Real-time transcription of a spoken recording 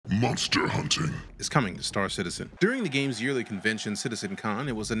monster hunting is coming to Star Citizen. During the game's yearly convention, CitizenCon,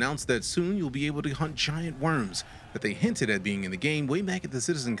 it was announced that soon you'll be able to hunt giant worms that they hinted at being in the game way back at the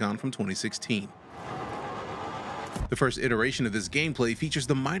CitizenCon from 2016. The first iteration of this gameplay features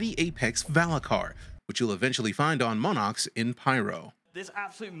the mighty Apex Valakkar, which you'll eventually find on Monarchs in Pyro. This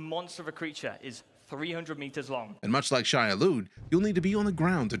absolute monster of a creature is 300 meters long. And much like Shia Lude, you'll need to be on the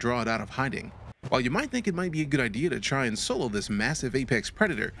ground to draw it out of hiding. While you might think it might be a good idea to try and solo this massive Apex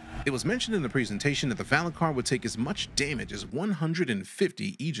Predator, it was mentioned in the presentation that the Valakkar would take as much damage as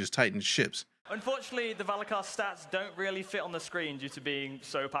 150 Aegis Titan ships. Unfortunately, the Valakkar stats don't really fit on the screen due to being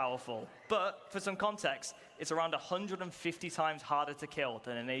so powerful. But for some context, it's around 150 times harder to kill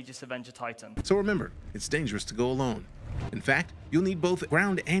than an Aegis Avenger Titan. So remember, it's dangerous to go alone. In fact, you'll need both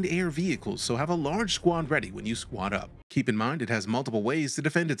ground and air vehicles, so have a large squad ready when you squad up. Keep in mind it has multiple ways to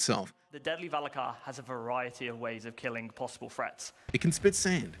defend itself. The deadly Valakkar has a variety of ways of killing possible threats. It can spit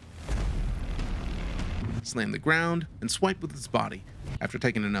sand, slam the ground, and swipe with its body. After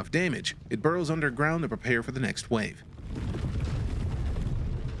taking enough damage, it burrows underground to prepare for the next wave.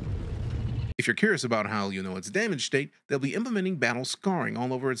 If you're curious about how you know its damage state, they'll be implementing battle scarring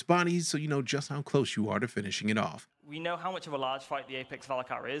all over its body so you know just how close you are to finishing it off. We know how much of a large fight the Apex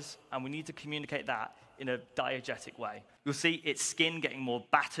Valakkar is, and we need to communicate that in a diegetic way. You'll see its skin getting more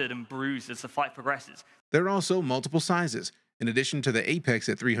battered and bruised as the fight progresses. There are also multiple sizes. In addition to the Apex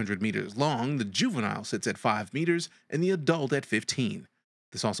at 300 meters long, the Juvenile sits at 5 meters and the Adult at 15.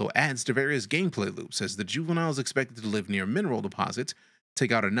 This also adds to various gameplay loops, as the Juvenile is expected to live near mineral deposits,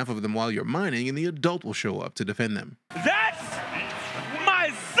 take out enough of them while you're mining, and the Adult will show up to defend them. That's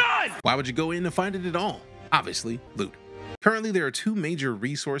my son! Why would you go in to find it at all? Obviously, loot. Currently, there are 2 major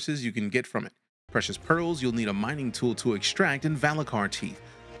resources you can get from it. Precious Pearls you'll need a mining tool to extract, and Valakkar Teeth,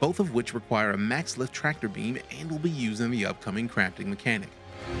 both of which require a max lift tractor beam and will be used in the upcoming crafting mechanic.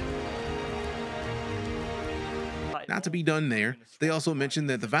 Not to be done there, they also mentioned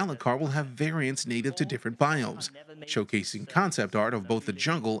that the Valakkar will have variants native to different biomes, showcasing concept art of both the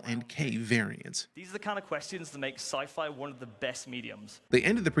jungle and cave variants. These are the kind of questions that make sci-fi one of the best mediums. They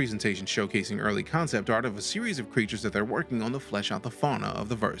ended the presentation showcasing early concept art of a series of creatures that they're working on to flesh out the fauna of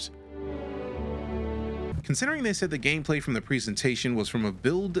the verse. Considering they said the gameplay from the presentation was from a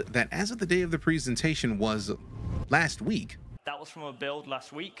build that as of the day of the presentation was last week. That was from a build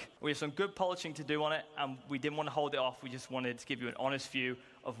last week. We have some good polishing to do on it, and we didn't want to hold it off. We just wanted to give you an honest view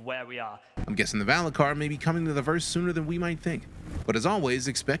of where we are. I'm guessing the Valakkar may be coming to the verse sooner than we might think. But as always,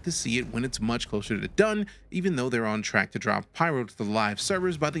 expect to see it when it's much closer to done, even though they're on track to drop Pyro to the live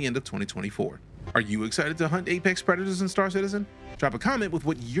servers by the end of 2024. Are you excited to hunt Apex Predators in Star Citizen? Drop a comment with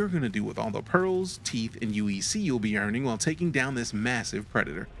what you're going to do with all the pearls, teeth, and UEC you'll be earning while taking down this massive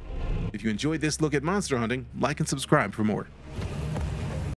predator. If you enjoyed this look at monster hunting, like and subscribe for more.